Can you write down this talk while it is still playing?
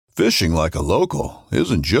Fishing like a local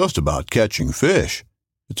isn't just about catching fish.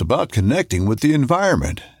 It's about connecting with the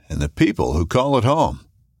environment and the people who call it home.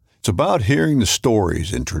 It's about hearing the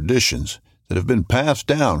stories and traditions that have been passed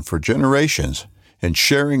down for generations and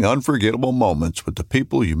sharing unforgettable moments with the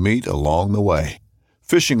people you meet along the way.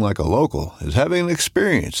 Fishing like a local is having an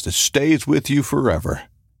experience that stays with you forever.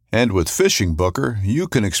 And with Fishing Booker, you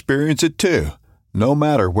can experience it too, no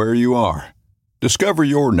matter where you are. Discover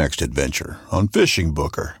your next adventure on Fishing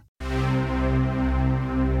Booker.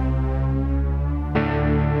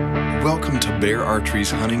 Welcome to Bear Archery's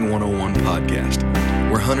Hunting 101 podcast,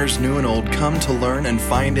 where hunters new and old come to learn and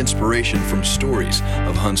find inspiration from stories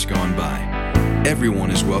of hunts gone by. Everyone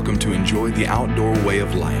is welcome to enjoy the outdoor way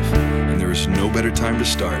of life, and there is no better time to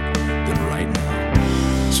start than right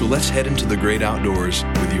now. So let's head into the great outdoors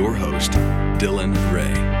with your host, Dylan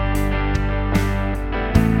Ray.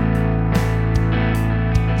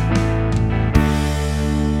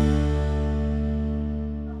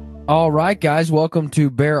 All right, guys, welcome to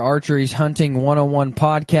Bear Archery's Hunting 101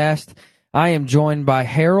 podcast. I am joined by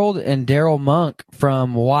Harold and Daryl Monk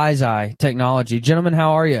from Wiseye Technology. Gentlemen,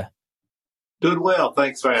 how are you? Doing well.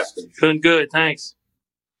 Thanks for asking. Doing good. Thanks.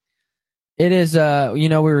 It is, we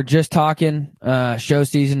were just talking, show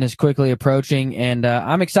season is quickly approaching, and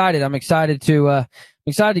I'm excited. I'm excited to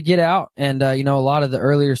get out. And, a lot of the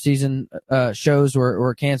earlier season shows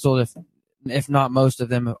were canceled, if not most of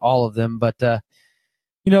them, all of them. But,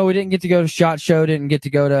 we didn't get to go to SHOT Show, didn't get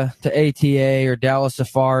to go to ATA or Dallas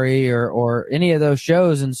Safari or any of those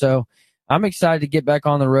shows. And so I'm excited to get back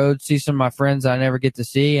on the road, see some of my friends I never get to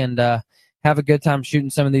see, and have a good time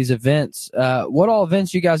shooting some of these events. What all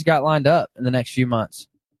events you guys got lined up in the next few months?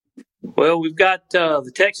 Well, we've got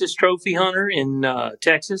the Texas Trophy Hunter in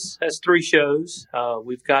Texas. That's 3 shows.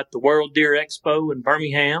 We've got the World Deer Expo in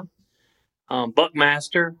Birmingham,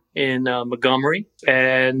 Buckmaster in Montgomery,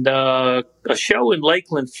 and a show in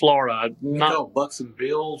Lakeland, Florida. Bucks and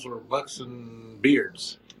Bills or Bucks and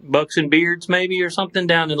Beards? Bucks and Beards, maybe, or something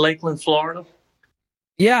down in Lakeland, Florida.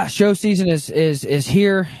 Yeah, show season is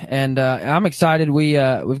here, and I'm excited.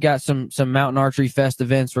 We've got some Mountain Archery Fest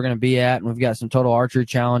events we're going to be at, and we've got some Total Archery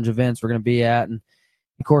Challenge events we're going to be at, and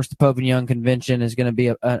of course the Pope and Young Convention is going to be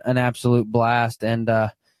an absolute blast. And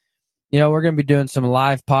we're going to be doing some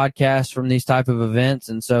live podcasts from these type of events,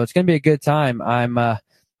 and so it's going to be a good time. I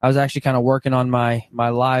was actually kind of working on my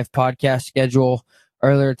live podcast schedule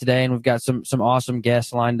earlier today, and we've got some awesome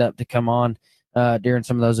guests lined up to come on during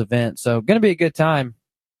some of those events. So going to be a good time,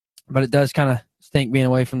 but it does kind of stink being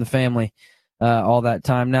away from the family all that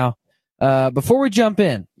time. Now, before we jump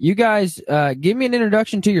in, you guys give me an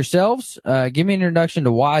introduction to yourselves. Give me an introduction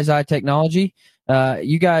to Wiseye Technology.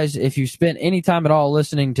 You guys, if you've spent any time at all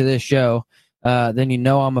listening to this show, then you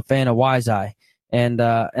know I'm a fan of Wiseye, and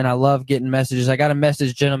I love getting messages. I got a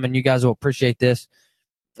message, gentlemen. You guys will appreciate this.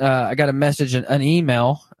 I got a message, an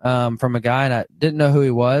email from a guy, and I didn't know who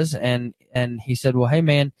he was, and he said, "Well, hey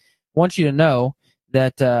man, want you to know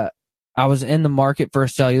that I was in the market for a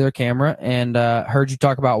cellular camera, and heard you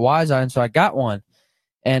talk about Wiseye, and so I got one."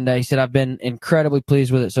 And he said, "I've been incredibly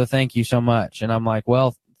pleased with it, so thank you so much." And I'm like,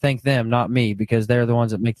 "Well, thank them, not me, because they're the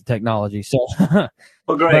ones that make the technology." So,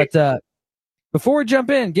 well, great. But before we jump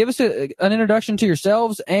in, give us an introduction to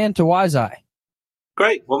yourselves and to Wiseye.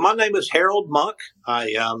 Great. Well, my name is Harold Monk.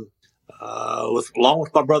 I along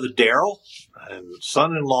with my brother Daryl, and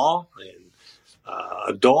son-in-law, and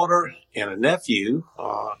a daughter and a nephew,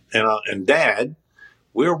 and dad,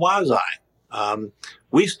 we're Wiseye.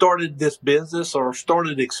 We started this business, or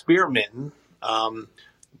started experimenting,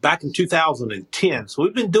 back in 2010. So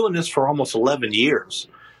we've been doing this for almost 11 years,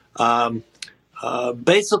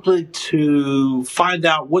 basically to find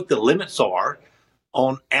out what the limits are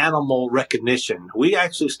on animal recognition. We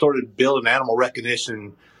actually started building animal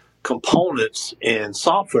recognition components and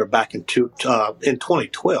software back in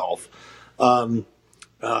 2012,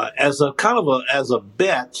 as a kind of as a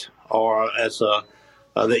bet, or as a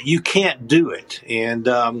that you can't do it.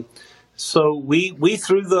 And so we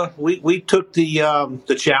took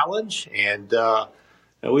the challenge, and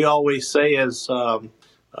we always say, as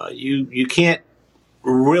you can't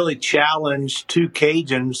really challenge 2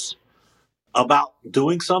 Cajuns about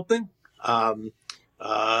doing something.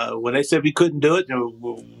 When they said we couldn't do it,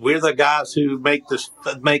 we're the guys who makes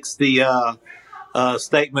the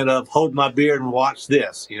statement of "hold my beer and watch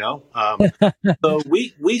this." So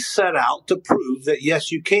we set out to prove that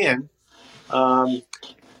yes, you can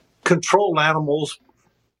control animals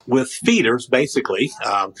with feeders, basically.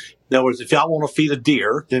 In other words, if y'all want to feed a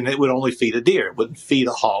deer, then it would only feed a deer. It wouldn't feed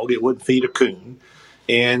a hog. It wouldn't feed a coon.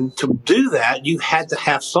 And to do that, you had to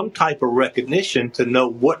have some type of recognition to know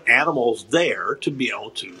what animal's there to be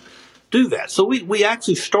able to do that. So we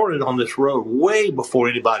actually started on this road way before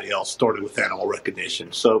anybody else started with animal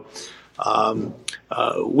recognition. So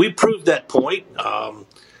we proved that point.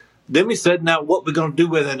 Then we said, now what we're going to do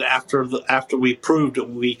with it after we proved that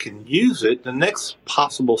we can use it, the next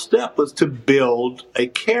possible step was to build a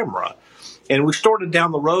camera. And we started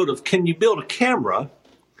down the road of, can you build a camera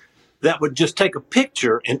that would just take a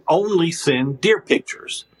picture and only send deer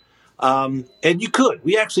pictures? And you could.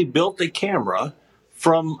 We actually built a camera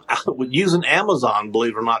from using Amazon,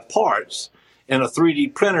 believe it or not, parts and a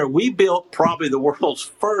 3D printer. We built probably the world's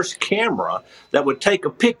first camera that would take a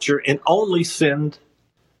picture and only send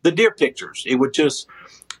the deer pictures. It would just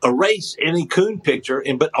erase any coon picture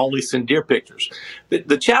but only send deer pictures.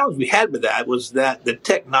 The challenge we had with that was that the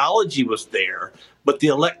technology was there, but the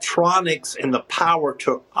electronics and the power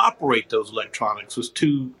to operate those electronics was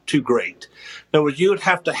too great. In other words, you would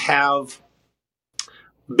have to have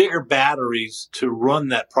bigger batteries to run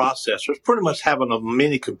that processor. It's pretty much having a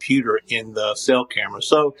mini computer in the cell camera.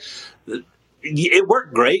 So it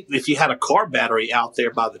worked great. If you had a car battery out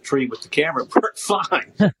there by the tree with the camera, it worked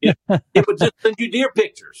fine. It would just send you deer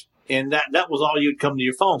pictures, and that was all you'd come to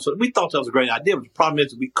your phone. So we thought that was a great idea, but the problem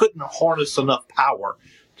is that we couldn't harness enough power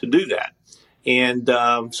to do that. And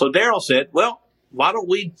so Daryl said, well, why don't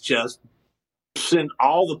we just send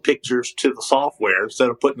all the pictures to the software instead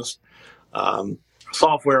of putting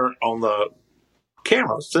software on the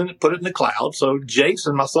camera, put it in the cloud. So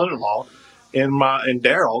Jason, my son-in-law, and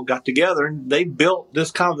Daryl got together and they built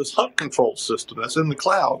this hunt control system that's in the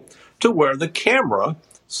cloud to where the camera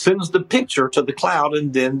sends the picture to the cloud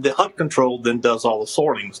and then the hunt control then does all the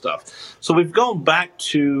sorting stuff. So we've gone back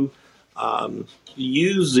to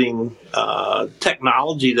using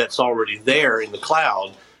technology that's already there in the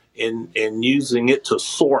cloud and using it to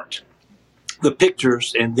sort the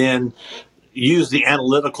pictures and then use the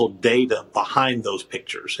analytical data behind those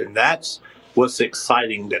pictures. And that's what's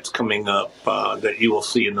exciting that's coming up that you will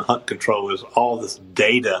see in the hunt control is all this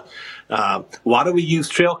data. Why do we use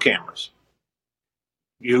trail cameras?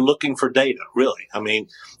 You're looking for data, really. I mean,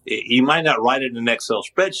 you might not write it in an Excel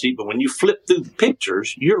spreadsheet, but when you flip through the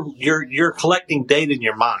pictures, you're collecting data in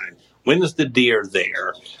your mind. When is the deer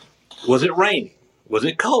there? Was it raining? Was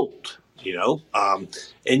it cold?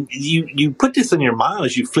 And you put this in your mind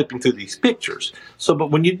as you're flipping through these pictures. So,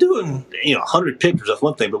 but when you're doing, 100 pictures, that's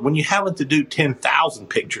one thing. But when you're having to do 10,000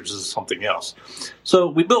 pictures is something else. So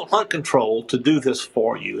we built Hunt Control to do this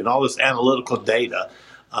for you. And all this analytical data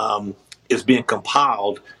is being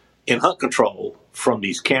compiled in Hunt Control from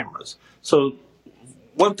these cameras. So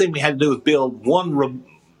one thing we had to do was build one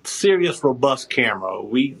serious, robust camera.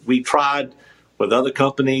 We tried with other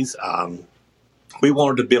companies. We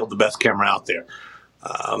wanted to build the best camera out there.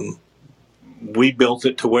 We built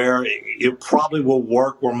it to where it probably will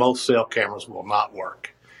work where most cell cameras will not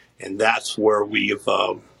work. And that's where we've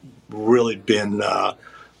really been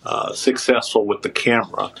successful with the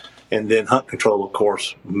camera. And then Hunt Control, of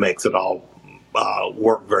course, makes it all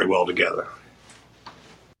work very well together.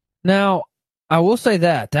 Now, I will say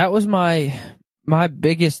that was my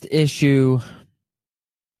biggest issue.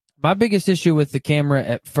 My biggest issue with the camera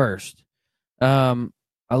at first.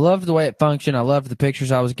 I loved the way it functioned. I loved the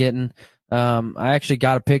pictures I was getting. I actually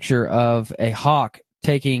got a picture of a hawk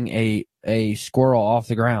taking a squirrel off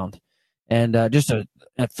the ground, and just a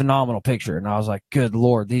phenomenal picture. And I was like, "Good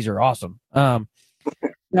Lord, these are awesome."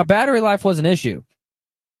 Now, battery life was an issue.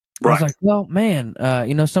 Right. I was like, "Well, man,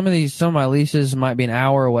 some of my leases might be an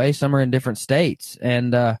hour away. Some are in different states,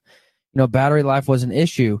 and battery life was an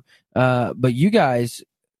issue." But you guys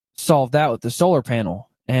solved that with the solar panel.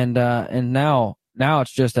 And now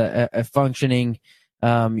it's just a functioning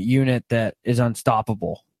unit that is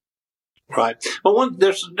unstoppable. Right. Well,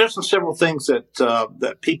 there's several things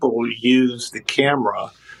that people will use the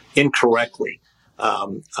camera incorrectly.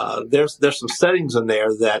 There's some settings in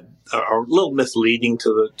there that are a little misleading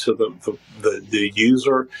to the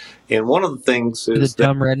user. And one of the things is the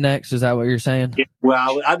dumb rednecks. Is that what you're saying?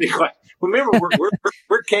 Well, remember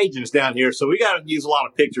we're Cajuns down here, so we got to use a lot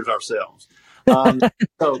of pictures ourselves. We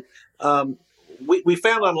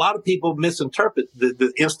found that a lot of people misinterpret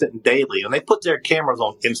the instant and daily, and they put their cameras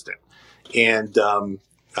on instant, and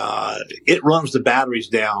it runs the batteries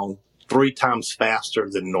down 3 times faster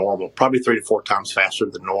than normal, probably 3 to 4 times faster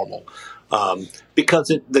than normal,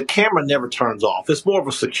 because the camera never turns off. It's more of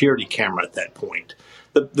a security camera at that point.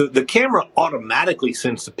 the camera automatically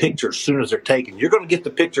sends the picture as soon as they're taken. You're going to get the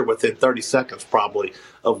picture within 30 seconds probably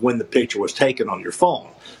of when the picture was taken on your phone.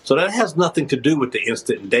 So that has nothing to do with the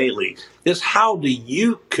instant and daily. It's how do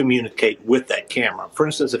you communicate with that camera? For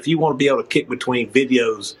instance, if you want to be able to kick between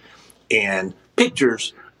videos and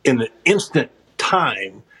pictures in an instant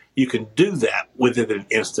time, you can do that within an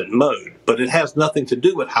instant mode, but it has nothing to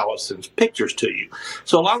do with how it sends pictures to you.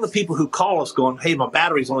 So a lot of the people who call us going, hey, my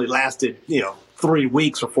battery's only lasted, 3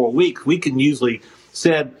 weeks or 4 weeks, we can usually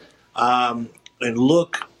sit and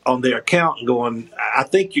look on their account and going, I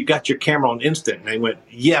think you got your camera on instant. And they went,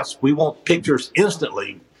 yes, we want pictures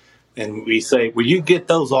instantly. And we say, well, you get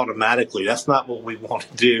those automatically. That's not what we want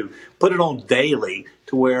to do. Put it on daily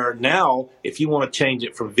to where now, if you want to change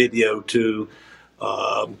it from video to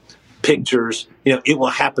pictures, it will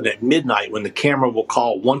happen at midnight when the camera will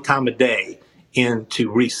call one time a day in to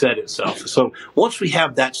reset itself. So once we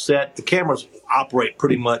have that set, the cameras operate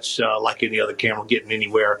pretty much like any other camera, getting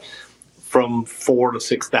anywhere from 4,000 to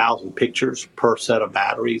 6,000 pictures per set of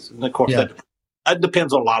batteries. And of course, that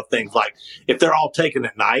depends on a lot of things. Like if they're all taken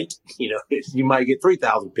at night, you might get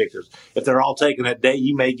 3,000 pictures. If they're all taken at day,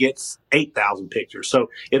 you may get 8,000 pictures. So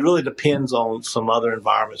it really depends on some other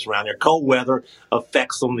environments around there. Cold weather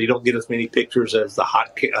affects them. You don't get as many pictures as the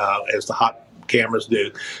hot cameras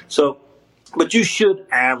do. So, but you should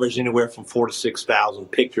average anywhere from 4,000 to 6,000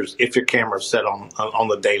 pictures if your camera's set on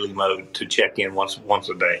the daily mode to check in once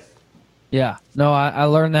a day. Yeah, no, I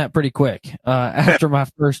learned that pretty quick. After my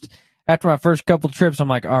first couple trips, I'm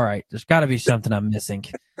like, all right, there's got to be something I'm missing,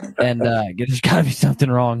 and there's got to be something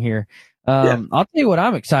wrong here. I'll tell you what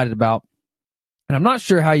I'm excited about, and I'm not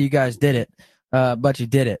sure how you guys did it, but you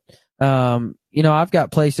did it. I've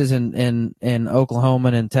got places in Oklahoma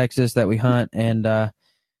and in Texas that we hunt, and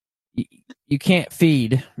you can't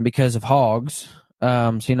feed because of hogs.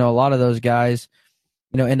 So a lot of those guys,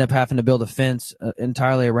 end up having to build a fence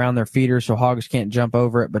entirely around their feeder so hogs can't jump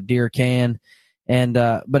over it, but deer can. And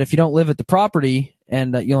but if you don't live at the property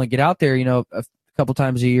and you only get out there, a couple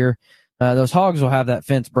times a year, those hogs will have that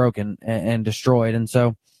fence broken and destroyed. And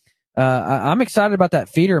so I'm excited about that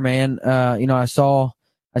feeder, man. I saw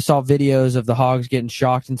videos of the hogs getting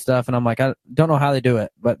shocked and stuff, and I'm like, I don't know how they do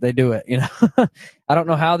it, but they do it. I don't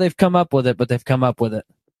know how they've come up with it, but they've come up with it.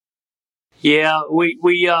 Yeah,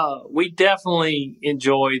 we definitely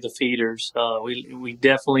enjoy the feeders. We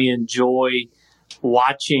definitely enjoy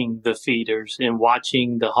watching the feeders and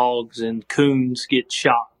watching the hogs and coons get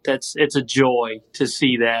shot. It's a joy to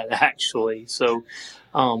see that, actually. So,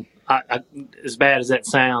 as bad as that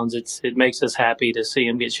sounds, it makes us happy to see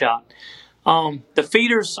them get shot. The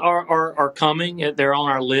feeders are coming. They're on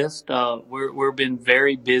our list. We've been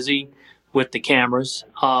very busy with the cameras.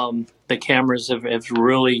 The cameras have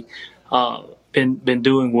really been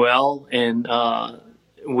doing well, and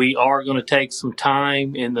we are going to take some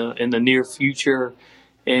time in the near future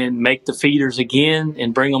and make the feeders again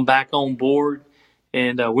and bring them back on board.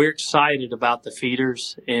 And we're excited about the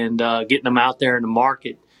feeders and getting them out there in the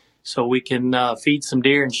market so we can feed some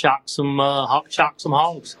deer and shock some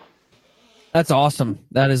hogs. That's awesome.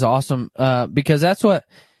 That is awesome. Because that's what,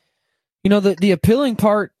 the appealing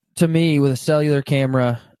part to me with a cellular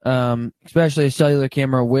camera, especially a cellular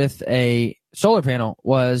camera with a solar panel,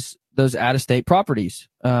 was those out-of-state properties.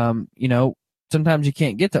 Sometimes you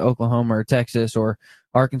can't get to Oklahoma or Texas or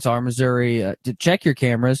Arkansas or Missouri to check your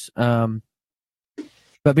cameras.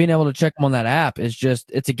 But being able to check them on that app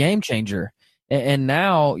it's a game changer. And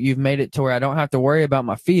now you've made it to where I don't have to worry about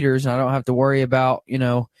my feeders, and I don't have to worry about,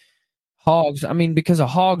 hogs. I mean, because the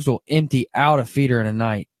hogs will empty out a feeder in a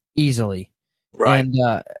night easily. Right.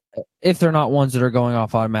 And if they're not ones that are going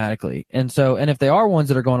off automatically. And if they are ones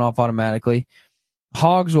that are going off automatically,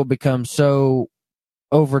 hogs will become so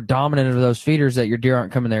over dominant of those feeders that your deer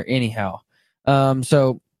aren't coming there anyhow.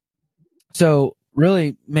 So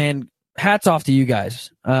really, man, hats off to you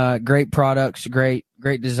guys. Great products, great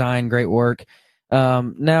design, great work.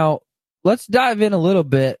 Now let's dive in a little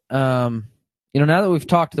bit. Now that we've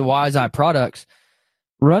talked to the Wise Eye products,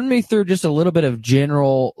 run me through just a little bit of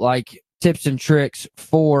general tips and tricks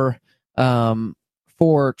for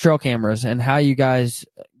trail cameras and how you guys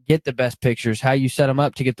get the best pictures, how you set them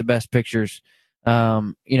up to get the best pictures.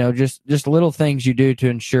 Just little things you do to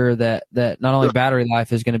ensure that not only battery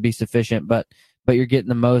life is going to be sufficient, but you're getting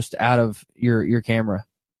the most out of your camera.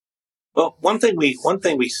 Well, one thing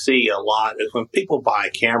we see a lot is when people buy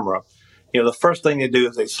a camera, the first thing they do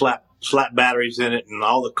is they slap batteries in it and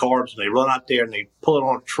all the carbs, and they run out there and they pull it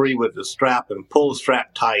on a tree with the strap and pull the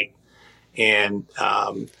strap tight. And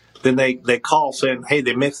then they call saying, hey,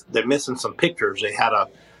 they're missing some pictures. They had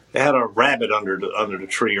they had a rabbit under the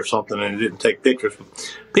tree or something, and it didn't take pictures.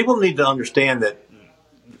 People need to understand that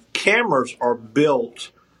cameras are built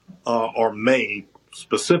or made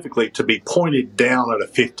specifically to be pointed down at a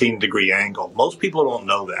 15-degree angle. Most people don't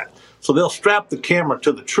know that. So they'll strap the camera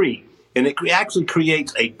to the tree, and it actually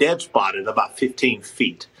creates a dead spot at about 15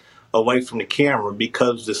 feet away from the camera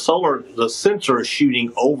because the sensor is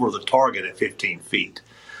shooting over the target at 15 feet.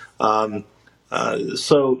 So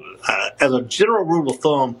as a general rule of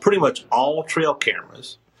thumb, pretty much all trail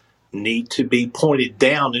cameras need to be pointed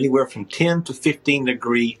down anywhere from 10 to 15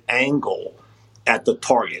 degree angle at the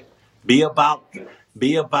target. Be about the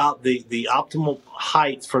optimal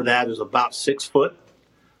height for that is about 6 foot,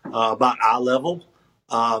 about eye level,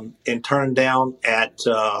 and turn down at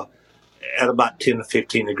about 10 to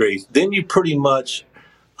 15 degrees. Then you pretty much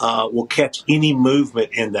will catch any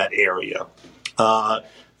movement in that area.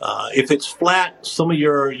 If it's flat, some of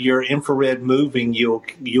your infrared moving,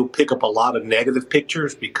 you'll pick up a lot of negative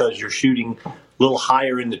pictures because you're shooting a little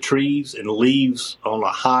higher in the trees, and leaves on a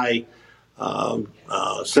high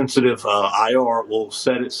sensitive IR will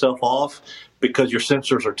set itself off because your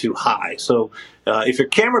sensors are too high. So if your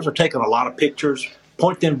cameras are taking a lot of pictures,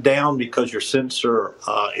 point them down because your sensor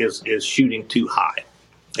is shooting too high,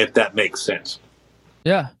 if that makes sense.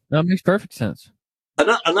 Yeah, that makes perfect sense.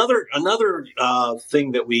 Another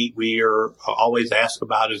thing that we are always asked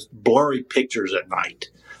about is blurry pictures at night.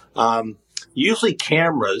 Usually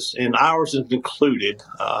cameras, and ours is included,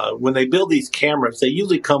 when they build these cameras, they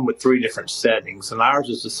usually come with 3 different settings, and ours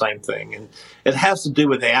is the same thing. And it has to do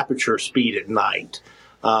with the aperture speed at night.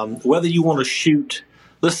 Whether you want to shoot,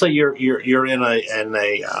 let's say you're in a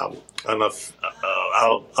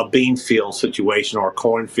bean field situation or a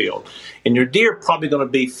cornfield, and your deer are probably going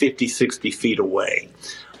to be 50, 60 feet away.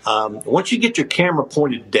 Once you get your camera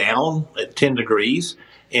pointed down at 10 degrees,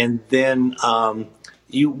 and then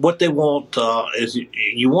what they want is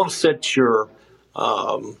you want to set your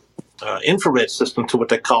infrared system to what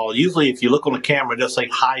they call, usually if you look on the camera, they'll say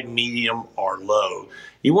high, medium, or low.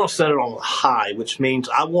 You want to set it on high, which means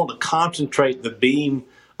I want to concentrate the beam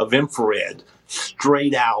of infrared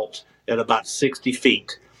straight out at about 60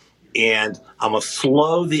 feet. And I'm going to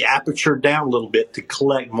slow the aperture down a little bit to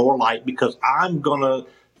collect more light because I'm going to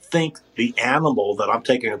think the animal that I'm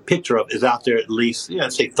taking a picture of is out there at least,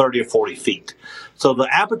 say 30 or 40 feet. So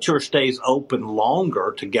the aperture stays open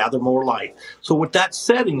longer to gather more light. So with that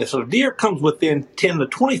setting, if a deer comes within 10 to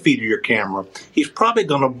 20 feet of your camera, he's probably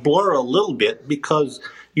going to blur a little bit because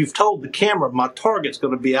you've told the camera my target's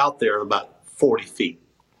going to be out there at about 40 feet.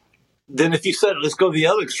 Then if you said, let's go to the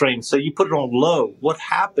other extreme, so you put it on low, what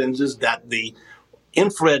happens is that the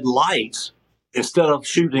infrared lights, instead of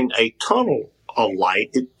shooting a tunnel of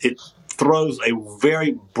light, it throws a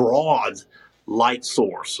very broad light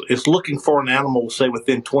source. It's looking for an animal, say,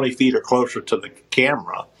 within 20 feet or closer to the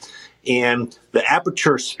camera. And the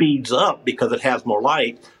aperture speeds up because it has more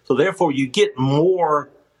light. So therefore, you get less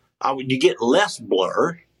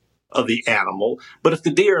blur of the animal. But if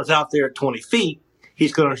the deer is out there at 20 feet,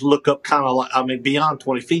 he's going to look up kind of like, beyond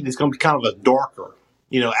 20 feet, it's going to be kind of a darker,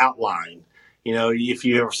 outline. If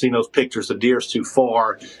you ever seen those pictures, the deer's too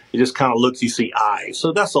far, it just kind of looks, you see eyes.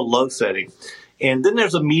 So that's a low setting. And then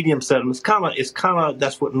there's a medium setting. It's kind of,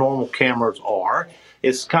 that's what normal cameras are.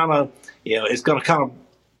 It's kind of, it's going to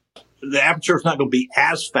the aperture is not going to be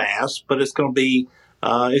as fast, but it's going to be,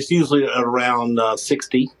 it's usually around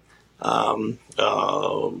 60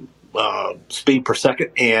 speed per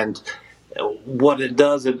second. And what it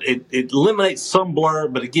does, it eliminates some blur,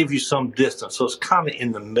 but it gives you some distance. So it's kind of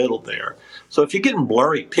in the middle there. So if you're getting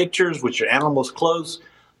blurry pictures with your animals close,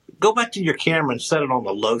 go back to your camera and set it on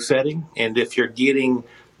the low setting. And if you're getting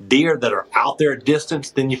deer that are out there at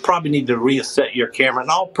distance, then you probably need to reset your camera. And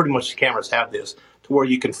all pretty much cameras have this, to where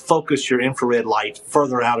you can focus your infrared light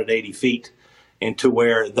further out at 80 feet and to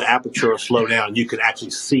where the aperture will slow down and you can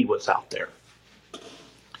actually see what's out there.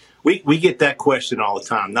 We get that question all the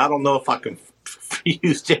time. Now, I don't know if I can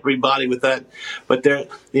use everybody with that, but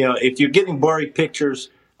if you're getting blurry pictures,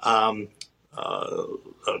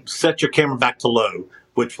 set your camera back to low,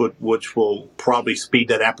 which will probably speed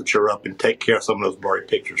that aperture up and take care of some of those blurry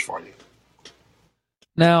pictures for you.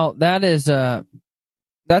 Now that's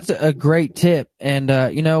a great tip, and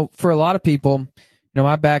for a lot of people,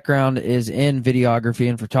 my background is in videography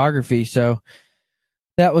and photography, so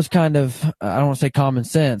that was kind of, I don't want to say common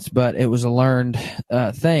sense, but it was a learned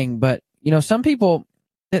thing. But, some people,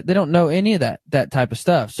 they don't know any of that type of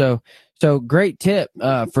stuff. So great tip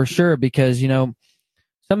for sure, because, some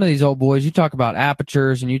of these old boys, you talk about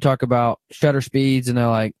apertures and you talk about shutter speeds, and they're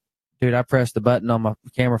like, dude, I pressed the button on my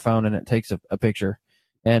camera phone and it takes a picture.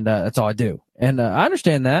 and that's all I do. And I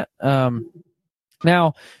understand that.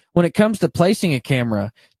 Now, when it comes to placing a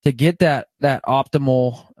camera to get that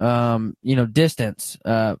optimal, distance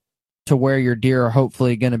to where your deer are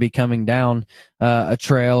hopefully going to be coming down a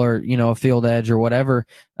trail or a field edge or whatever,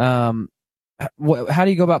 how do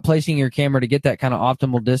you go about placing your camera to get that kind of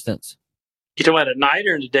optimal distance? You talking about at night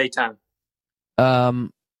or in the daytime?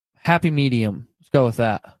 Happy medium. Let's go with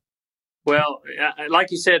that. Well,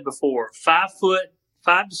 like you said before, 5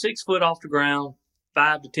 to 6 foot off the ground,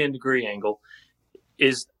 5 to 10 degree angle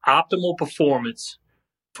is optimal performance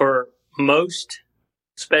for most,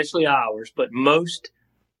 especially ours, but most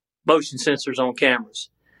motion sensors on cameras.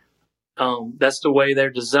 That's the way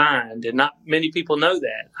they're designed, and not many people know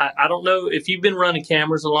that. I don't know if you've been running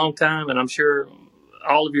cameras a long time, and I'm sure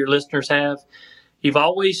all of your listeners have. You've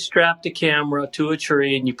always strapped a camera to a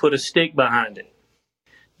tree and you put a stick behind it.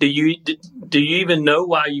 Do you even know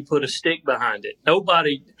why you put a stick behind it?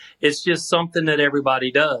 Nobody. It's just something that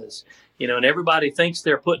everybody does, and everybody thinks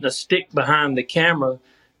they're putting a stick behind the camera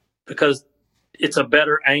because it's a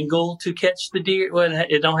better angle to catch the deer. Well,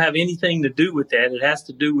 it don't have anything to do with that. It has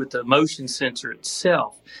to do with the motion sensor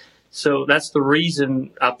itself. So that's the reason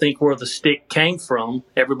I think where the stick came from.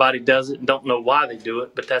 Everybody does it and don't know why they do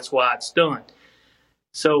it, but that's why it's done.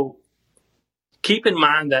 So keep in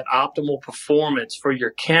mind that optimal performance for your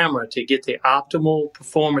camera. To get the optimal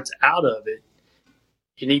performance out of it,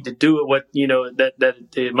 you need to do it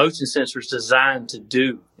that the motion sensor is designed to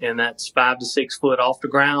do, and that's 5 to 6 foot off the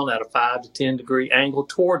ground at a 5 to 10 degree angle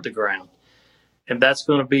toward the ground, and that's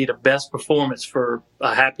going to be the best performance for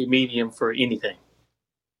a happy medium for anything.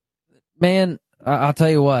 Man, I'll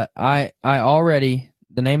tell you what. I already,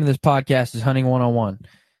 the name of this podcast is Hunting 101.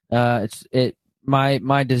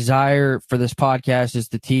 My desire for this podcast is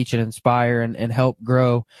to teach and inspire and help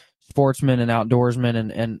grow sportsmen and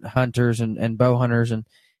outdoorsmen and hunters and bow hunters.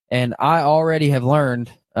 And I already have learned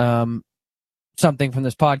something from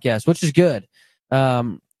this podcast, which is good.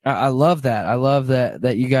 I love that. I love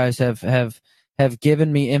that you guys have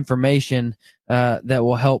given me information that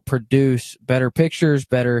will help produce better pictures,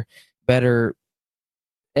 better.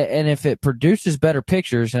 And if it produces better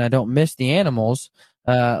pictures and I don't miss the animals,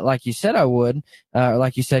 like you said I would,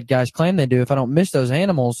 like you said guys claim they do, if I don't miss those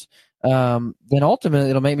animals, then ultimately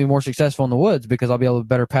it'll make me more successful in the woods because I'll be able to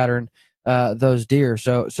better pattern those deer.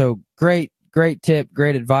 So great tip,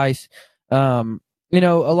 great advice. A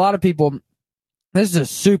lot of people, this is a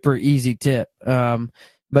super easy tip,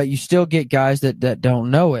 but you still get guys that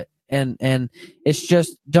don't know it. And it's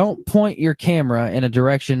just, don't point your camera in a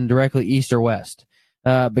direction directly east or west.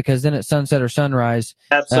 Because then at sunset or sunrise,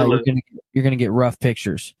 Absolutely, you're gonna get rough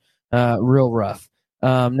pictures, real rough.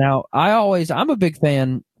 Now I'm a big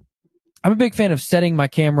fan of setting my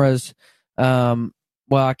cameras. Well,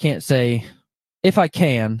 I can't say if I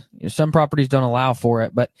can. Some properties don't allow for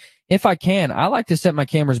it, but if I can, I like to set my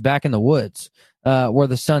cameras back in the woods, where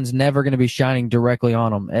the sun's never going to be shining directly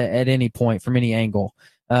on them at any point from any angle,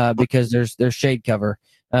 because there's shade cover.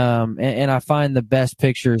 And I find the best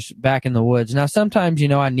pictures back in the woods. Now, sometimes,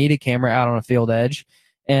 I need a camera out on a field edge,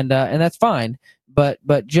 and that's fine. But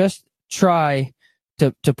just try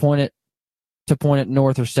to point it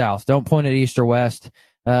north or south. Don't point it east or west,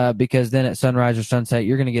 because then at sunrise or sunset,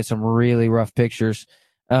 you're going to get some really rough pictures.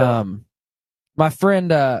 My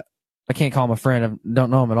friend, I can't call him a friend. I don't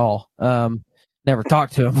know him at all. Never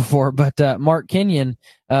talked to him before, but Mark Kenyon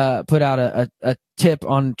put out a tip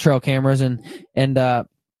on trail cameras, and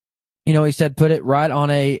he said put it right on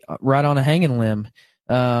a hanging limb,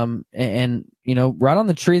 and right on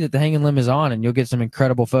the tree that the hanging limb is on, and you'll get some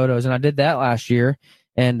incredible photos. And I did that last year,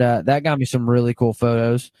 and that got me some really cool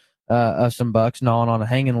photos of some bucks gnawing on a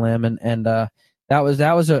hanging limb, and that was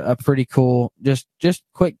a pretty cool just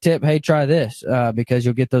quick tip. Hey, try this, because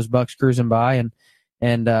you'll get those bucks cruising by,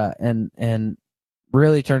 and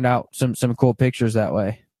really turned out some cool pictures that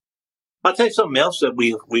way. I'll tell you something else that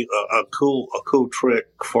a cool trick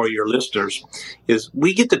for your listeners is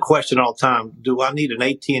we get the question all the time: do I need an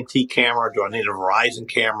AT&T camera? Do I need a Verizon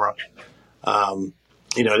camera? I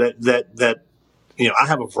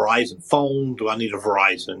have a Verizon phone. Do I need a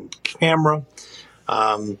Verizon camera?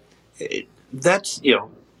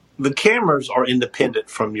 The cameras are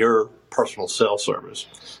independent from your personal cell service.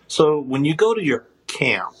 So when you go to your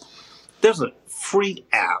camp, there's a free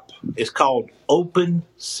app. It's called Open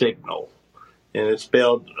Signal, and it's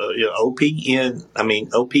spelled OPENSIGNAL.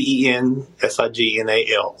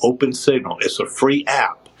 Open Signal. It's a free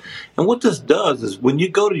app, and what this does is when you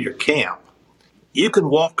go to your camp, you can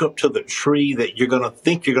walk up to the tree that you're going to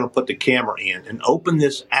put the camera in, and open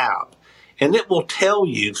this app, and it will tell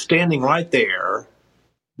you standing right there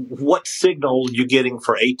what signal you're getting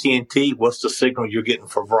for AT&T, what's the signal you're getting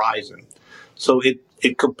for Verizon. So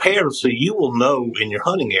it compares, so you will know in your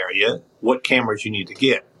hunting area what cameras you need to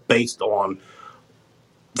get based on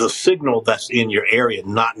the signal that's in your area,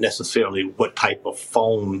 not necessarily what type of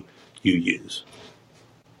phone you use.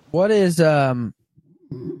 What's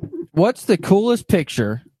the coolest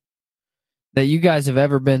picture that you guys have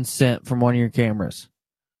ever been sent from one of your cameras?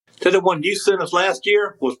 To the one you sent us last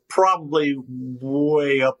year was probably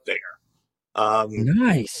way up there.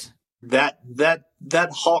 Nice. That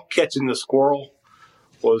hawk catching the squirrel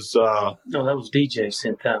was No, that was DJ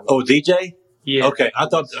sent that one. oh, DJ? Yeah. Okay. I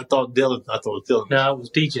thought Dylan. I thought it was Dylan. No, it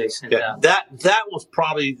was DJ sent Yeah, that was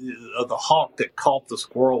probably the hawk that caught the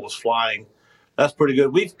squirrel was flying. That's pretty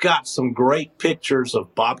good. We've got some great pictures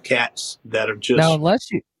of bobcats that are just Now,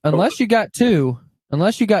 unless you got two,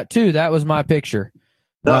 that was my picture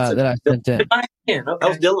that I sent in. Okay. That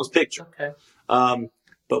was Dylan's picture. Okay.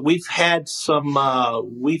 But we've had some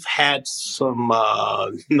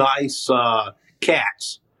nice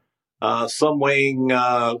cats. Some weighing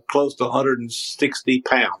close to 160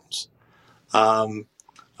 pounds.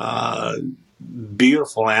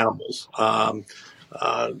 Beautiful animals.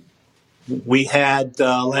 We had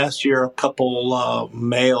last year a couple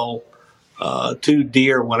male, two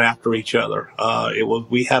deer went after each other.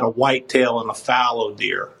 We had a whitetail and a fallow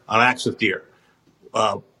deer, an axis deer,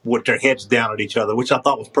 with their heads down at each other, which I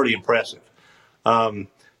thought was pretty impressive.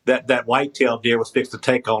 That whitetail deer was fixed to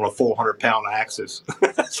take on a 400-pound axis.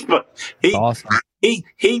 But Awesome. he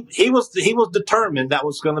was determined that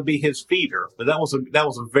was going to be his feeder. But that was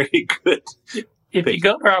a very good. If you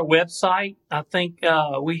go to our website, I think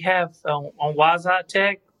we have on Wi-Fi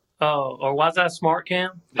Tech or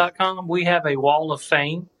WiseEyeSmartCam.com, we have a wall of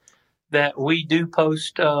fame that we do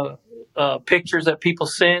post pictures that people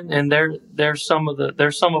send, and there's some of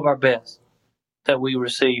our best that we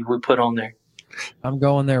receive. We put on there. I'm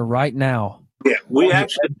going there right now. Yeah, we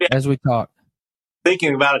actually, as we talk,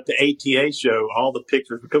 thinking about it, the ATA show, all the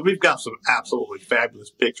pictures, because we've got some absolutely fabulous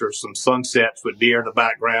pictures, some sunsets with deer in the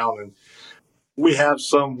background, and we have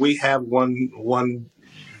one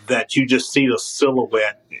that you just see the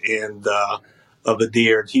silhouette and of the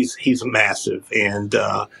deer. He's massive, and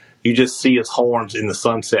you just see his horns in the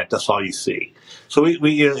sunset. That's all you see. So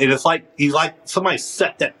it's like somebody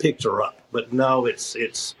set that picture up, but no, it's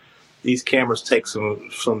these cameras take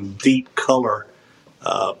some deep color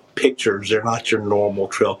pictures. They're not your normal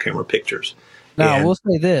trail camera pictures. Now, we'll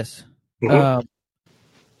say this. Mhm.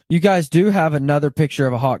 You guys do have another picture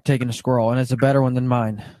of a hawk taking a squirrel, and it's a better one than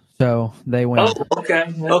mine. So they win. Oh,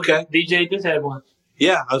 okay. Okay. DJ did have one.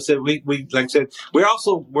 Yeah, I said we like I said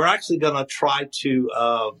we're actually going to try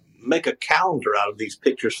to make a calendar out of these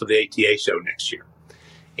pictures for the ATA show next year.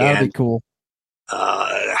 That'd be cool.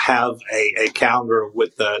 Have a calendar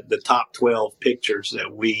with the top 12 pictures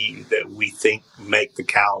that we think make the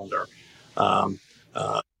calendar.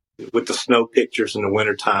 With the snow pictures in the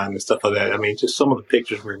wintertime and stuff like that. I mean, just some of the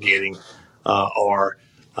pictures we're getting are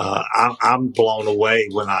I'm blown away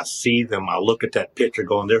when I see them. I look at that picture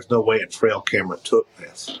going, there's no way a trail camera took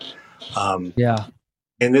this. Yeah.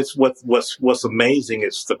 And it's what's amazing.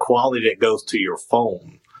 It's the quality that goes to your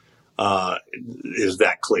phone is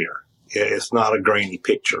that clear. It's not a grainy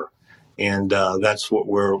picture. And that's what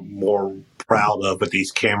we're more proud of with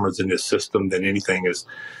these cameras in this system than anything is.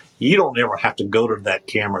 You don't ever have to go to that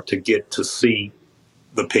camera to get to see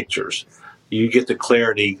the pictures. You get the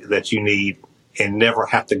clarity that you need and never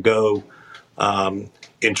have to go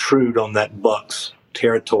intrude on that buck's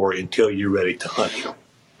territory until you're ready to hunt him.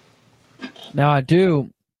 Now I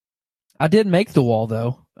did make the wall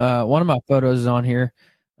though. One of my photos is on here.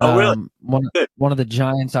 Oh, really? One of the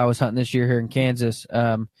giants I was hunting this year here in Kansas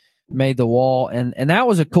made the wall, and that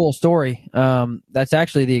was a cool story. That's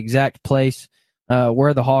actually the exact place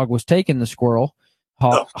where the hog was taking the squirrel.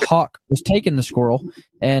 Hawk was taking the squirrel,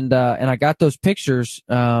 and I got those pictures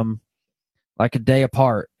like a day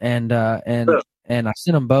apart, and I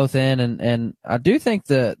sent them both in, and I do think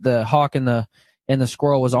the hawk and the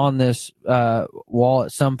squirrel was on this wall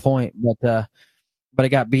at some point, but it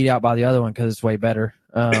got beat out by the other one because it's way better.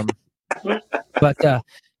 But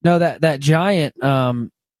no, that giant,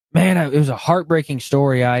 man, it was a heartbreaking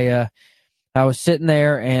story. I was sitting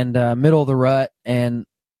there and middle of the rut, and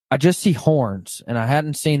I just see horns, and I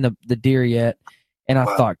hadn't seen the deer yet, and I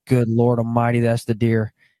thought, good Lord Almighty, that's the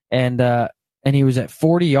deer. And he was at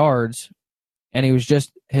 40 yards, and he was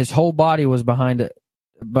just, his whole body was behind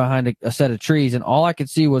a set of trees, and all I could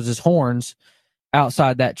see was his horns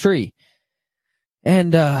outside that tree.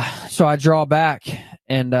 And so I draw back,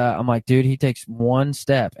 and I'm like, dude, he takes one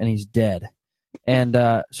step and he's dead. And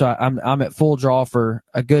so I'm at full draw for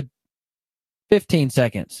a good 15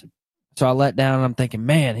 seconds. So I let down and I'm thinking,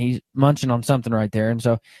 man, he's munching on something right there. And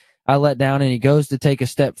so I let down and he goes to take a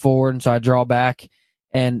step forward. And so I draw back.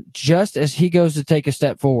 And just as he goes to take a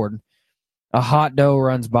step forward, a hot doe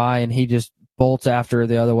runs by and he just bolts after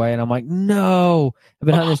the other way. And I'm like, no, I've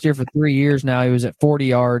been hunting this deer for 3 years now. He was at 40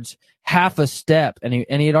 yards, half a step, and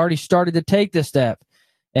he had already started to take the step.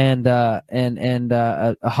 And a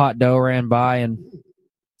hot doe ran by, and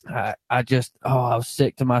I was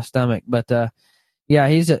sick to my stomach. But yeah,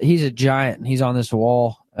 he's a giant, and he's on this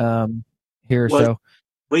wall here. Well, so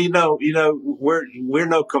we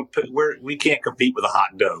can't compete with a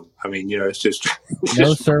hot doe. I mean, it's just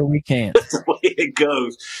no, sir, we can't. That's the way it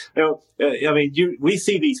goes. I mean, we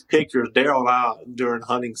see these pictures. Daryl and I, during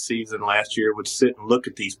hunting season last year, would sit and look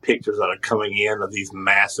at these pictures that are coming in of these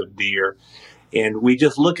massive deer, and we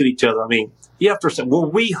just look at each other. I mean, you have to say,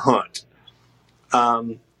 when we hunt,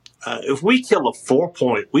 if we kill a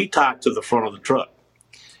 4-point, we tie it to the front of the truck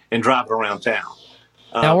and drive it around town.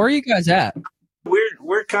 Now, where are you guys at?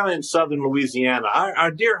 We're kind of in southern Louisiana.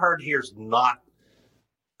 Our deer herd here is not.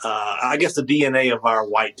 I guess the DNA of our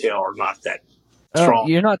whitetail are not that strong.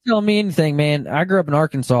 You're not telling me anything, man. I grew up in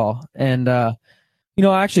Arkansas, and I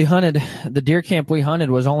actually hunted. The deer camp we hunted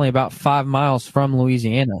was only about 5 miles from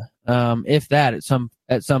Louisiana, if that.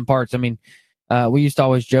 At some parts. I mean, we used to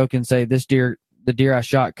always joke and say the deer I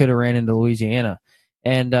shot could have ran into Louisiana,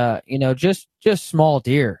 and just small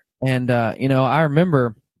deer. And I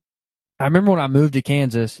remember when I moved to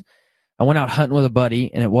Kansas, I went out hunting with a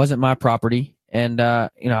buddy, and it wasn't my property. And, I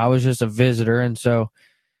was just a visitor. And so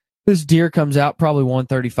this deer comes out probably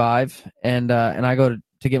 135. And I go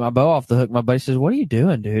to get my bow off the hook. My buddy says, "What are you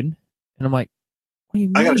doing, dude?" And I'm like, "What do you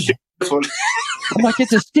mean?" I got to shoot this one. I'm like,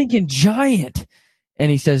 "It's a stinking giant."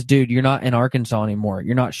 And he says, "Dude, you're not in Arkansas anymore.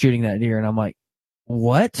 You're not shooting that deer." And I'm like,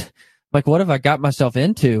 "What? Like, what have I got myself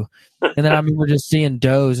into?" And then I remember just seeing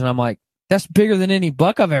does, and I'm like, "That's bigger than any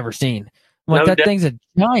buck I've ever seen." I'm like, that thing's a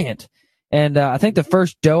giant. And I think the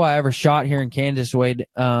first doe I ever shot here in Kansas weighed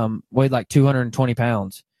like 220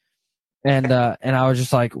 pounds. And I was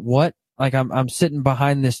just like, what? Like I'm sitting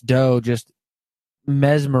behind this doe just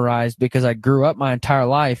mesmerized because I grew up my entire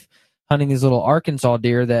life hunting these little Arkansas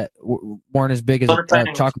deer that weren't as big as a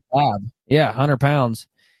chocolate lab. Yeah, 100 pounds.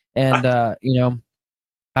 And,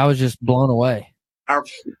 I was just blown away.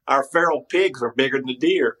 Our feral pigs are bigger than the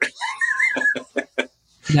deer.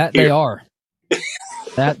 That they are.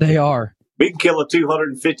 That they are. We can kill a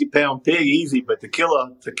 250-pound pig easy, but to kill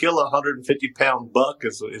a 150-pound buck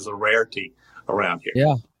is a rarity around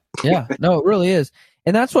here. Yeah. No, it really is.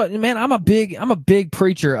 And that's what, man, I'm a big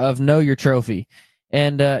preacher of know your trophy.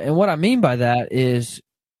 And what I mean by that is,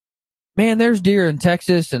 man, there's deer in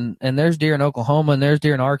Texas and there's deer in Oklahoma and there's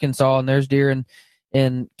deer in Arkansas and there's deer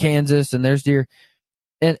in Kansas and there's deer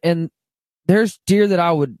and there's deer that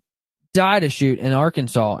I would die to shoot in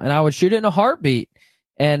Arkansas and I would shoot it in a heartbeat.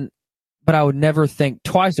 But I would never think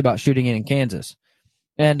twice about shooting it in Kansas.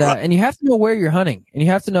 And you have to know where you're hunting, and you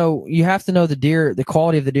have to know the deer, the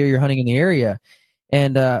quality of the deer you're hunting in the area.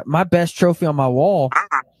 And my best trophy on my wall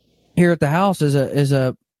here at the house is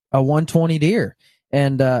a 120 deer.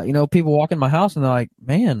 And people walk in my house and they're like,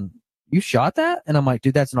 "Man, you shot that?" And I'm like,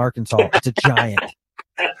 "Dude, that's in Arkansas. It's a giant."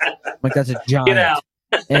 I'm like, "That's a giant." Get out.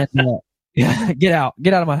 And get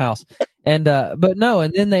out of my house. And but no,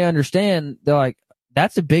 and then they understand. They're like,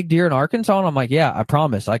 "That's a big deer in Arkansas." And I'm like, "Yeah, I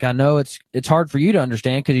promise." Like, I know it's hard for you to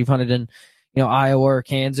understand because you've hunted in, Iowa or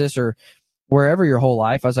Kansas or wherever your whole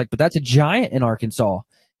life. I was like, "But that's a giant in Arkansas."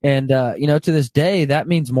 And, to this day, that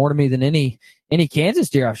means more to me than any Kansas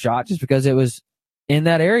deer I've shot just because it was in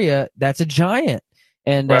that area. That's a giant.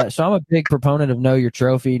 And Right. So I'm a big proponent of know your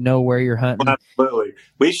trophy, know where you're hunting. Absolutely.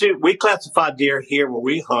 We classify deer here where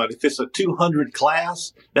we hunt. If it's a 200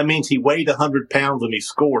 class, that means he weighed 100 pounds and he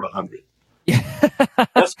scored 100.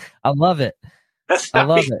 I love it. I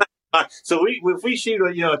love it. So if we shoot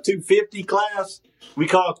a 250 class, we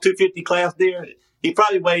call it 250 class deer. He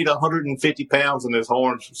probably weighed 150 pounds and his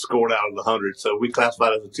horns scored out of the 100. So we classify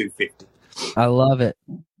it as a 250. I love it.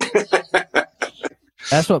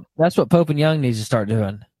 That's what Pope and Young needs to start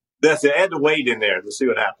doing. That's it. Add the weight in there to see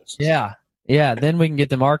what happens. Yeah. Then we can get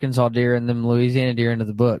them Arkansas deer and them Louisiana deer into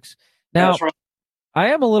the books. Now, That's right. I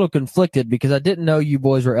am a little conflicted because I didn't know you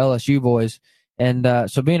boys were LSU boys, and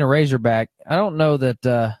so being a Razorback, I don't know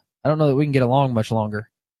that we can get along much longer.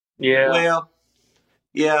 Yeah. Well,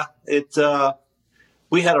 yeah.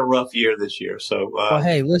 We had a rough year this year. So, well,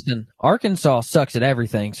 hey, listen, Arkansas sucks at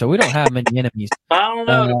everything, so we don't have many enemies. I don't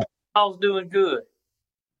know. I was doing good.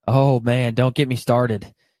 Oh man, don't get me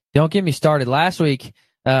started. Last week,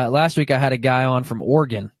 last week I had a guy on from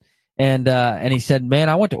Oregon, and he said, "Man,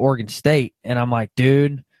 I went to Oregon State," and I'm like,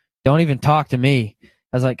 "Dude, don't even talk to me." I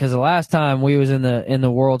was like, "Because the last time we was in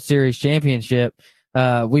the World Series championship,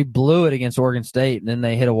 we blew it against Oregon State, and then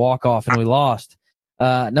they hit a walk off and we lost."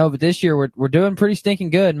 No, but this year we're doing pretty stinking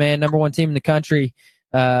good, man. Number one team in the country.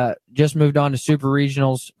 Just moved on to Super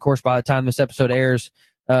Regionals. Of course, by the time this episode airs,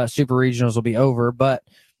 Super Regionals will be over, but.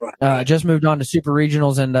 Just moved on to Super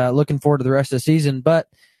Regionals and looking forward to the rest of the season. But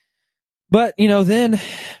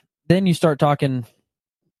then you start talking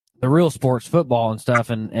the real sports, football and stuff,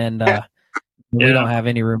 and we don't have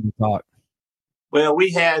any room to talk. Well, we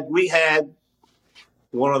had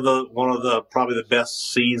one of the probably the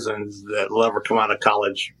best seasons that will ever come out of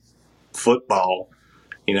college football.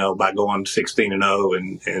 By going 16-0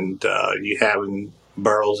 and you having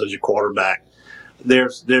Burrows as your quarterback.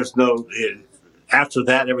 There's no. After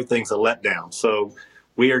that, everything's a letdown. So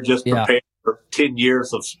we are just prepared for 10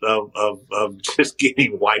 years of just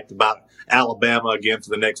getting wiped about Alabama again for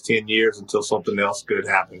the next 10 years until something else good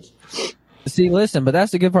happens. See, listen, but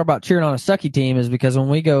that's the good part about cheering on a sucky team is because when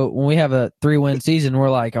we have a 3-win season, we're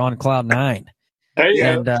like on cloud 9.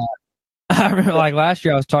 And I remember like last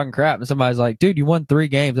year I was talking crap and somebody's like, "Dude, you won 3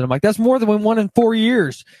 games," and I'm like, "That's more than we won in 4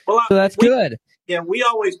 years." So that's good. Yeah, we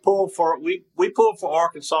always pull for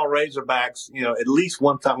Arkansas Razorbacks, at least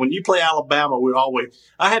one time. When you play Alabama,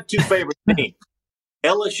 I have 2 favorite teams,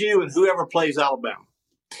 LSU and whoever plays Alabama.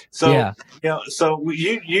 So so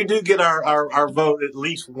you do get our vote at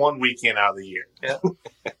least one weekend out of the year. Yeah.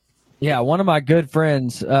 Yeah, one of my good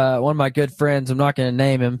friends, I'm not going to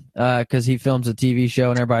name him because he films a TV show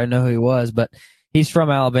and everybody know who he was, but he's from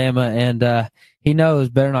Alabama and he knows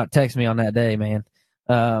better not text me on that day, man.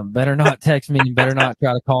 Better not text me, better not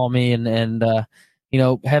try to call me and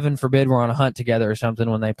heaven forbid we're on a hunt together or something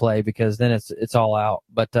when they play because then it's all out.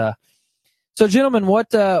 But so gentlemen, what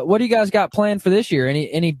do you guys got planned for this year?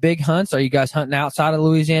 Any big hunts? Are you guys hunting outside of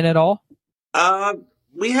Louisiana at all?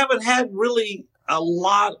 We haven't had really a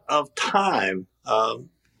lot of time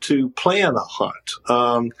to plan a hunt.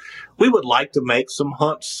 We would like to make some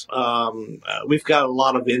hunts. We've got a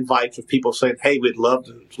lot of invites of people saying, "Hey, we'd love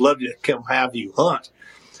to come have you hunt."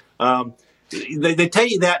 They tell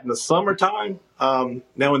you that in the summertime.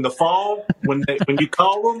 Now in the fall, when you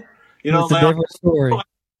call them, it's a different story.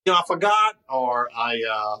 I forgot, or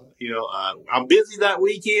I'm busy that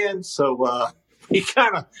weekend, so we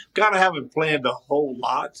kind of haven't planned a whole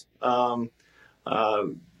lot.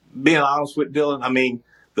 Being honest with Dylan, I mean,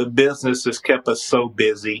 the business has kept us so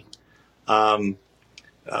busy.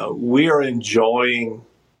 We are enjoying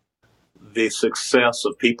the success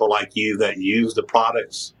of people like you that use the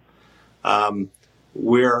products.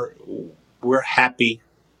 We're happy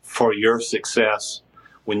for your success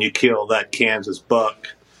when you kill that Kansas buck.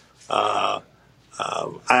 I've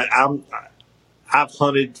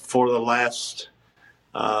hunted for the last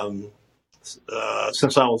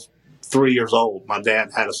since I was 3 years old. My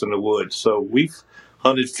dad had us in the woods, so we've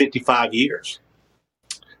hunted 55 years.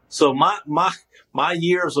 So my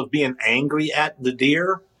years of being angry at the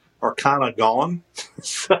deer are kind of gone.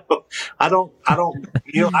 So I don't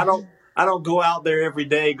go out there every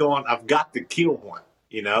day going, "I've got to kill one."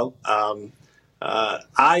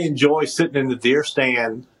 I enjoy sitting in the deer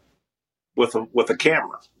stand with a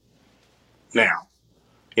camera now.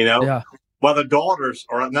 While the daughters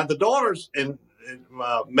and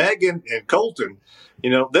Megan and Colton,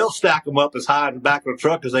 they'll stack them up as high in the back of the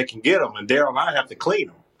truck as they can get them, and Daryl and I have to clean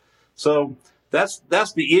them. So that's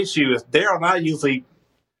the issue. Is Daryl and I usually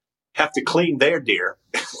have to clean their deer,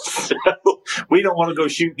 so we don't want to go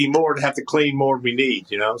shoot any more to have to clean more than we need.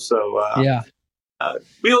 So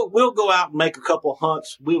we'll go out and make a couple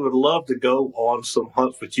hunts. We would love to go on some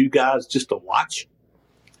hunts with you guys just to watch,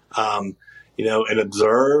 and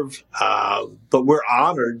observe. But we're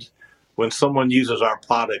honored when someone uses our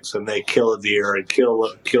products and they kill a deer and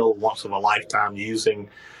kill once in a lifetime using.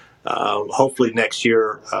 Hopefully next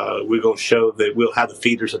year we're going to show that we'll have the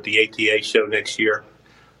feeders at the ATA show next year.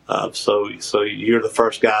 So you're the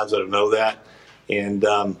first guys that know that, and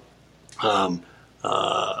the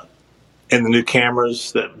new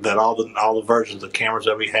cameras that all the versions of cameras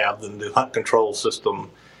that we have, the new hunt control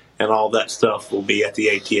system, and all that stuff will be at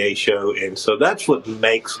the ATA show. And so that's what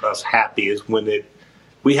makes us happy is when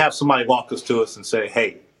we have somebody walk us to us and say,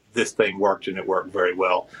 "Hey, this thing worked and it worked very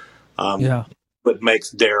well." What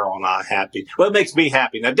makes Daryl and I happy. Well, it makes me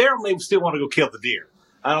happy. Now, Daryl may still want to go kill the deer.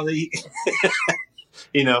 I don't think,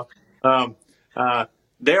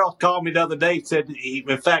 Daryl called me the other day and said,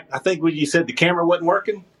 in fact, I think when you said the camera wasn't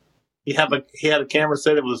working, he had a camera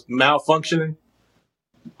said it was malfunctioning.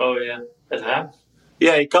 Oh, yeah. That happened.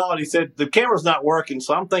 Yeah, he called. He said the camera's not working,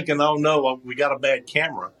 so I'm thinking, oh no, we got a bad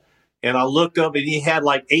camera. And I looked up, and he had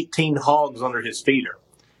like 18 hogs under his feeder.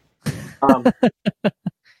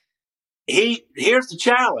 Here's the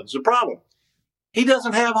challenge, the problem. He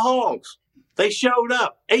doesn't have hogs. They showed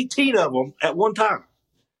up, 18 of them at one time.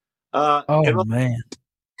 Man.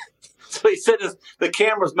 So he said the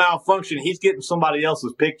camera's malfunctioning. He's getting somebody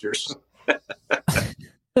else's pictures.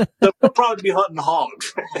 So we'll probably be hunting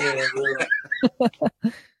hogs.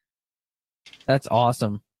 That's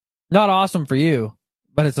awesome. Not awesome for you,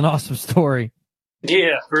 but it's an awesome story.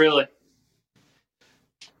 Yeah, really.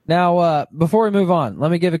 Now, before we move on, let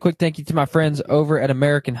me give a quick thank you to my friends over at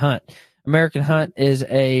American Hunt. American Hunt is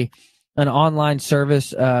an online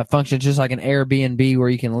service, functions just like an Airbnb where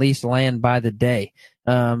you can lease land by the day.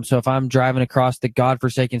 So if I'm driving across the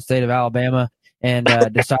godforsaken state of Alabama and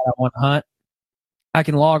decide I want to hunt, I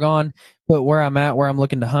can log on, put where I'm at, where I'm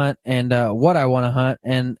looking to hunt, and what I want to hunt,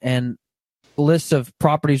 and lists of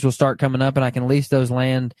properties will start coming up, and I can lease those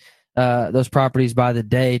properties by the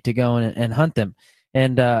day to go and hunt them.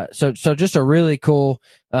 And so just a really cool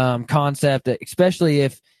concept, especially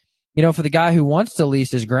if, for the guy who wants to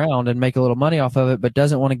lease his ground and make a little money off of it, but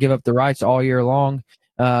doesn't want to give up the rights all year long.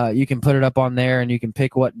 You can put it up on there, and you can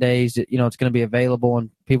pick what days it's going to be available,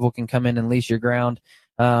 and people can come in and lease your ground.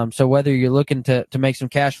 So whether you're looking to make some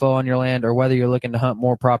cash flow on your land or whether you're looking to hunt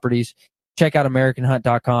more properties, check out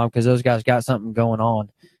AmericanHunt.com because those guys got something going on.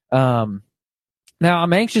 Now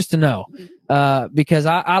I'm anxious to know because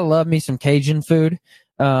I love me some Cajun food.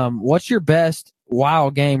 What's your best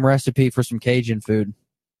wild game recipe for some Cajun food?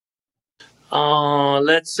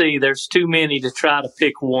 Let's see. There's too many to try to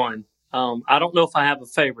pick one. I don't know if I have a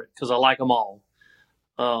favorite because I like them all.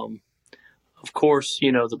 Of course,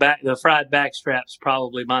 the fried backstrap's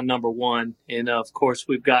probably my number one, and of course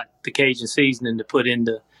we've got the Cajun seasoning to put in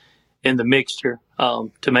the mixture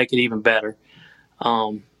to make it even better.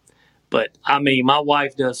 But I mean, my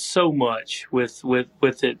wife does so much with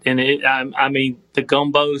it, and the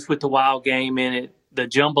gumbos with the wild game in it, the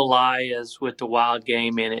jambalayas with the wild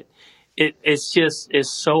game in it.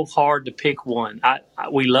 It's so hard to pick one.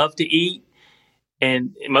 We love to eat,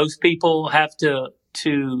 and most people have to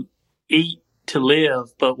eat to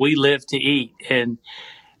live, but we live to eat, and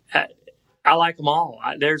I like them all.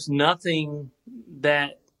 There's nothing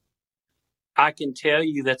that I can tell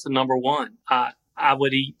you that's a number one. I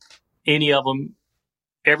would eat any of them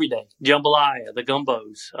every day. Jambalaya, the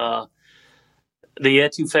gumbos, the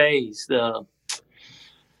etouffees, the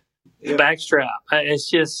backstrap. It's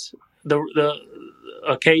just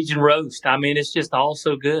the Cajun roast. I mean, it's just all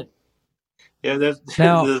so good. Yeah, there's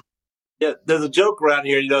a joke around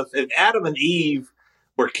here. If Adam and Eve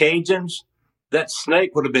were Cajuns, that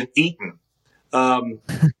snake would have been eaten. So,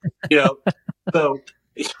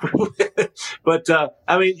 but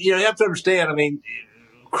I mean, you have to understand. I mean,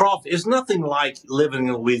 crawfish is nothing like living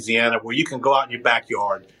in Louisiana where you can go out in your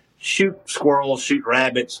backyard, shoot squirrels, shoot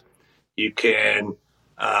rabbits. You can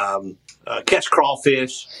catch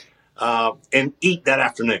crawfish and eat that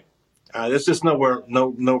afternoon. There's just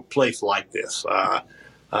no place like this.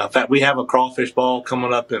 In fact, we have a crawfish ball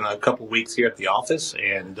coming up in a couple of weeks here at the office,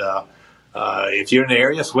 and if you're in the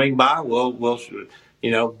area, swing by. We'll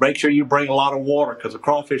make sure you bring a lot of water because the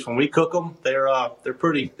crawfish, when we cook them, they're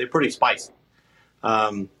pretty spicy.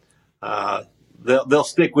 They'll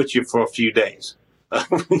stick with you for a few days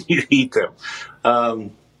when you eat them.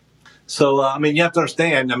 So I mean, you have to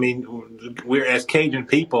understand. I mean, we're as Cajun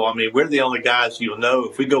people. I mean, we're the only guys you'll know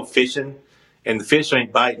if we go fishing and the fish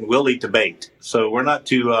ain't biting, we'll eat the bait. So we're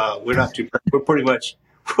pretty much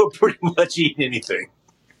eating anything.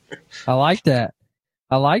 I like that.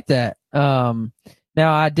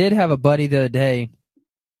 Now I did have a buddy the other day.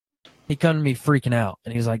 He come to me freaking out,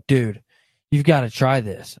 and he's like, "Dude, you've got to try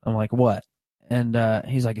this." I'm like, "What?" And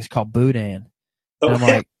he's like, "It's called boudin." And I'm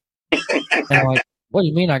like, "What do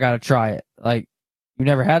you mean I got to try it? Like, you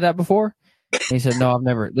never had that before?" And he said, "No, I've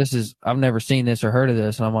never seen this or heard of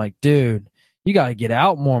this." And I'm like, "Dude, you got to get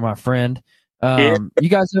out more, my friend." You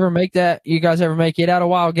guys ever make that? You guys ever make it out of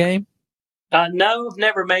wild game? No, I've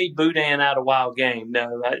never made boudin out of wild game.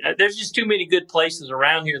 No, there's just too many good places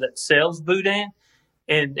around here that sells boudin,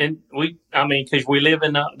 and because we live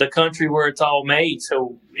in the country where it's all made,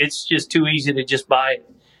 so it's just too easy to just buy it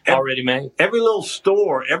already made. Every little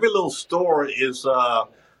store is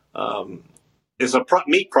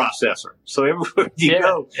meat processor. So everywhere you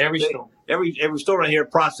go, every store around here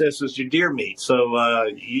processes your deer meat. So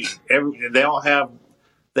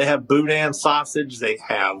they have boudin sausage. They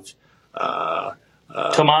have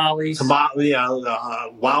tamales,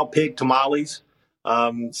 wild pig tamales.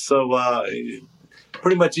 So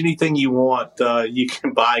pretty much anything you want, you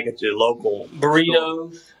can buy at your local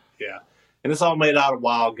burritos. Store. Yeah, and it's all made out of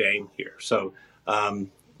wild game here. So we're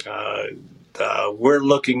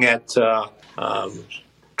looking at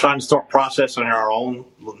trying to start processing our own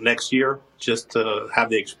next year, just to have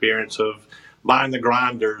the experience of buying the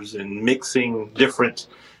grinders and mixing different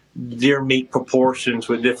deer meat proportions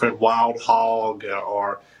with different wild hog,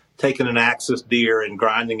 or taking an axis deer and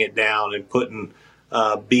grinding it down and putting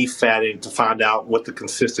beef fat in to find out what the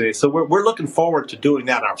consistency is. So we're looking forward to doing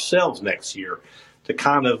that ourselves next year, to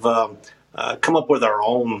kind of come up with our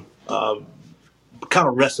own kind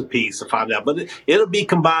of recipes to find out. But it'll be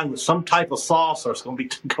combined with some type of sauce, or it's going to be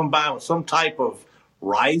combined with some type of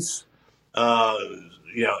rice, and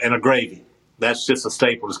a gravy. That's just a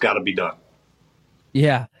staple that's got to be done.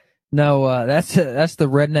 Yeah. No, that's the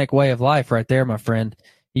redneck way of life right there, my friend.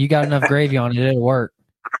 You got enough gravy on it, it'll work.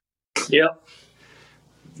 Yep.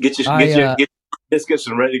 Get your biscuits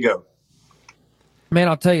and ready to go. Man,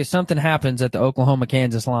 I'll tell you, something happens at the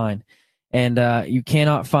Oklahoma-Kansas line, and you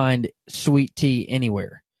cannot find sweet tea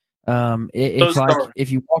anywhere. It's like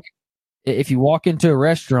if you walk into a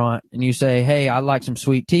restaurant and you say, "Hey, I'd like some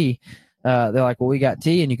sweet tea," they're like, "Well, we got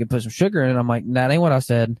tea, and you can put some sugar in it." I'm like, "That ain't what I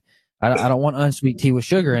said. I don't want unsweet tea with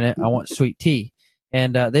sugar in it. I want sweet tea."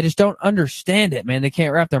 And they just don't understand it, man. They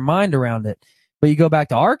can't wrap their mind around it. But you go back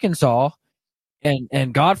to Arkansas,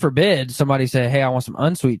 and God forbid somebody say, "Hey, I want some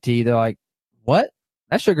unsweet tea." They're like, "What?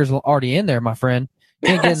 That sugar's already in there, my friend. You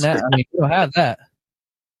can't get in that. I mean, you don't have that."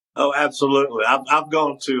 Oh, absolutely. I've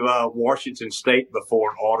gone to Washington State before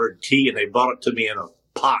and ordered tea, and they brought it to me in a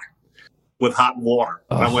pot with hot water.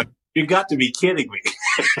 And I went, "You got to be kidding me."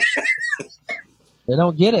 They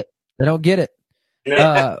don't get it. They don't get it.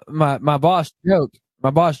 My boss joked.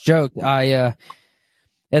 I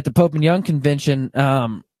at the Pope and Young convention,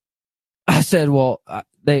 I said, well,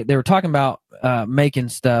 they were talking about making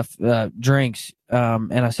stuff, drinks,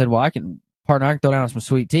 and I said, well, I can throw down some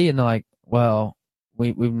sweet tea, and they're like, well,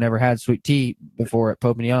 we've never had sweet tea before at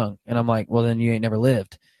Pope and Young, and I'm like, well, then you ain't never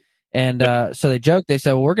lived. And so they joked. They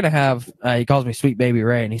said, well, we're gonna have. He calls me Sweet Baby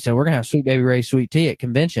Ray, and he said, we're gonna have Sweet Baby Ray sweet tea at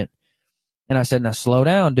convention. And I said, now slow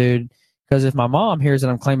down, dude, because if my mom hears that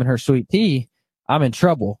I'm claiming her sweet tea, I'm in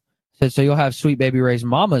trouble. I said, so you'll have Sweet Baby Ray's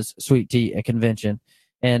mama's sweet tea at convention,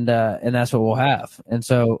 and that's what we'll have. And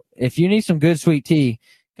so if you need some good sweet tea,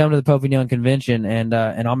 come to the Pope and Young convention, and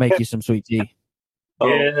I'll make you some sweet tea.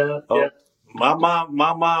 Yeah. My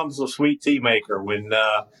mom's a sweet tea maker. When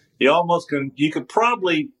you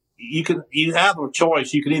have a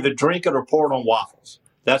choice. You can either drink it or pour it on waffles.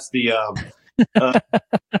 That's the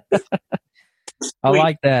I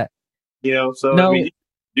like that. So no, I mean,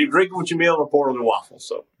 you drink it with your meal or pour it on waffles.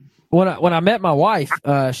 So when I met my wife,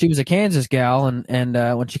 she was a Kansas gal,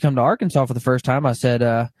 and when she come to Arkansas for the first time, I said,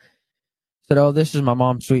 "Oh, this is my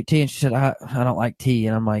mom's sweet tea," and she said, "I don't like tea,"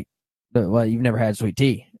 and I'm like, "Well, you've never had sweet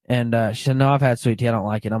tea?" And she said, "No, I've had sweet tea. I don't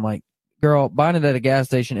like it." I'm like, "Girl, buying it at a gas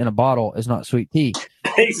station in a bottle is not sweet tea."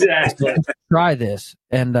 Exactly. Try this,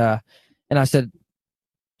 and I said,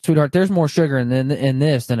 "Sweetheart, there's more sugar in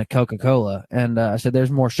this than a Coca-Cola," and I said,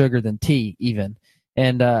 "There's more sugar than tea, even."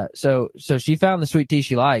 And so she found the sweet tea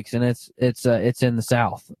she likes, and it's in the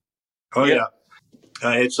South. Oh yeah,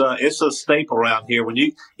 it's a staple around here. When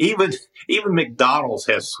you even McDonald's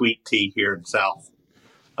has sweet tea here in the South,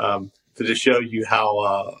 to just show you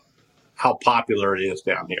how popular it is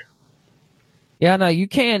down here. Yeah, no, you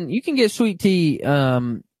can get sweet tea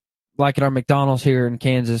like at our McDonald's here in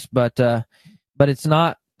Kansas, but it's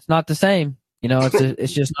not the same.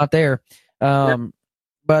 It's just not there.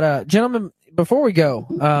 But gentlemen, before we go,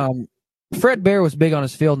 Fred Bear was big on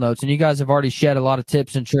his field notes, and you guys have already shed a lot of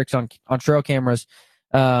tips and tricks on trail cameras.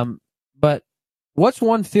 But what's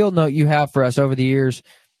one field note you have for us over the years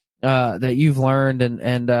that you've learned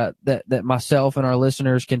and that myself and our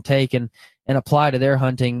listeners can take and apply to their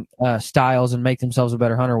hunting styles and make themselves a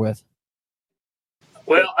better hunter with?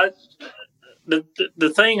 Well,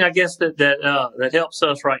 the thing I guess that helps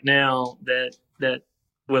us right now that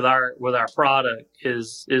with our product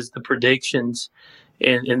is the predictions,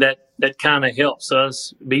 and that kind of helps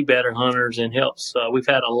us be better hunters and helps. We've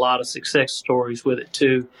had a lot of success stories with it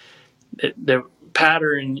too. The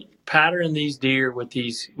pattern these deer with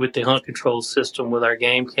the hunt control system with our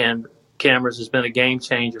cameras has been a game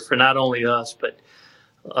changer for not only us but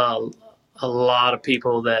a lot of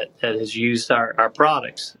people that has used our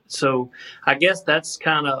products. So I guess that's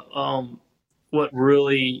kind of what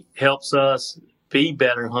really helps us be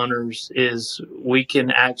better hunters is we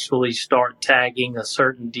can actually start tagging a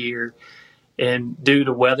certain deer, and due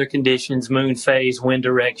to weather conditions, moon phase, wind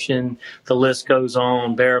direction, the list goes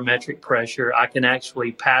on, barometric pressure, I can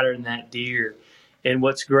actually pattern that deer And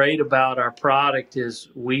what's great about our product is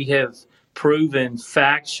we have proven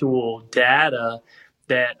factual data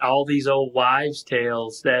that all these old wives'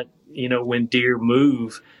 tales that, when deer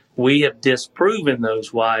move, we have disproven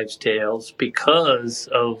those wives' tales because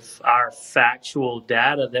of our factual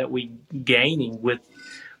data that we gaining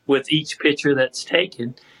with each picture that's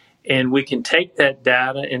taken. And we can take that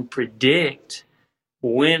data and predict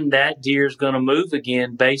when that deer is going to move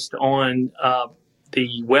again based on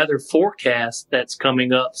the weather forecast that's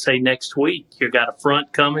coming up, say next week. You've got a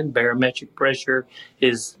front coming, barometric pressure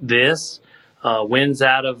is this, winds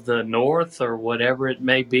out of the north or whatever it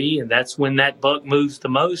may be, and that's when that buck moves the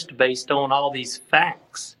most based on all these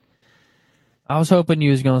facts. I was hoping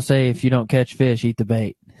you was going to say, if you don't catch fish, eat the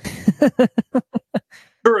bait.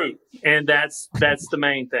 True, and that's the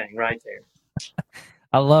main thing right there.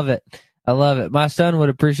 I love it. I love it. My son would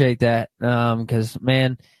appreciate that because,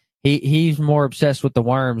 man, he's more obsessed with the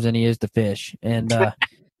worms than he is the fish. And I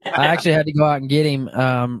actually had to go out and get him.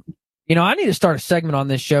 I need to start a segment on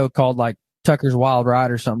this show called like Tucker's Wild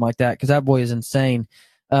Ride or something like that because that boy is insane.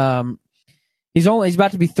 He's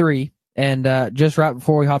about to be 3. And just right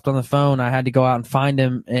before we hopped on the phone, I had to go out and find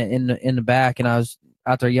him in the back. And I was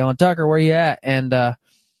out there yelling, "Tucker, where you at?" And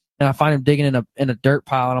I find him digging in a dirt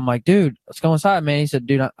pile, and I'm like, "Dude, let's go inside, man." He said,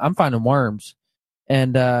 "Dude, I'm finding worms,"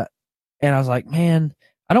 and I was like, "Man,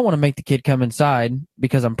 I don't want to make the kid come inside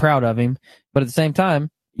because I'm proud of him, but at the same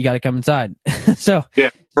time, you got to come inside." So Yeah,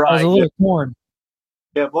 right. I was a little torn.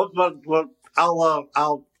 Yeah, well,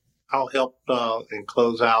 I'll help and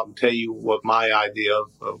close out and tell you what my idea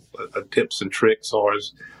of tips and tricks are.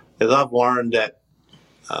 Is I've learned that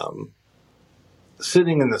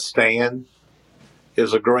sitting in the stand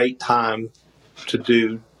is a great time to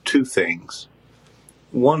do 2 things.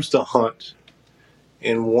 One's to hunt,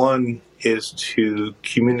 and one is to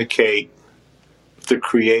communicate with the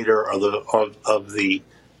creator of the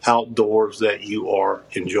outdoors that you are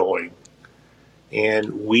enjoying.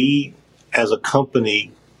 And we, as a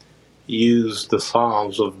company, use the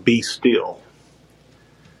Psalms of be still.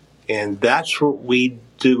 And that's what we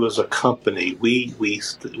do as a company. We be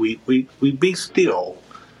still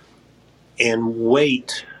and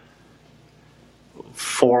wait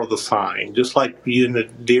for the sign. Just like you in a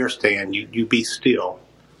deer stand, you be still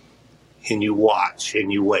and you watch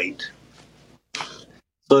and you wait.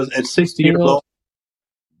 So at 60 years old,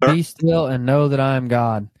 be still and know that I am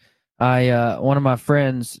God. One of my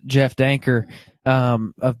friends, Jeff Danker,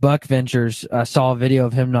 of Buck Ventures, I saw a video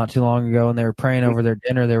of him not too long ago, and they were praying over their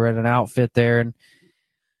dinner. They were at an outfit there, and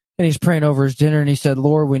he's praying over his dinner, and he said,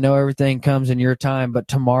 "Lord, we know everything comes in your time, but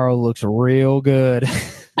tomorrow looks real good."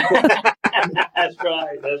 That's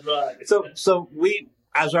right. That's right. So we,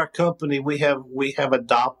 as our company, we have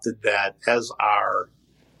adopted that as our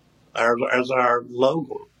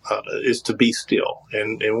logo is to be still.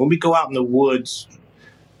 And when we go out in the woods,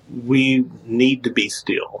 we need to be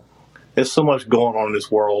still. There's so much going on in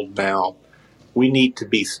this world now. We need to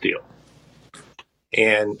be still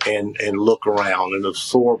and look around and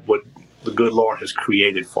absorb what the good Lord has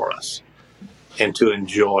created for us and to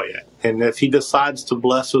enjoy it. And if he decides to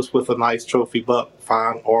bless us with a nice trophy buck,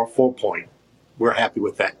 fine, or a 4-point, we're happy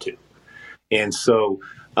with that too. And so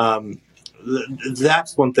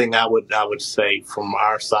that's one thing I would say from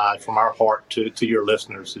our side, from our heart to your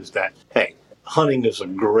listeners, is that, hey, hunting is a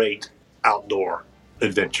great outdoor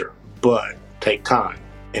adventure, but take time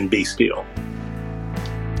and be still.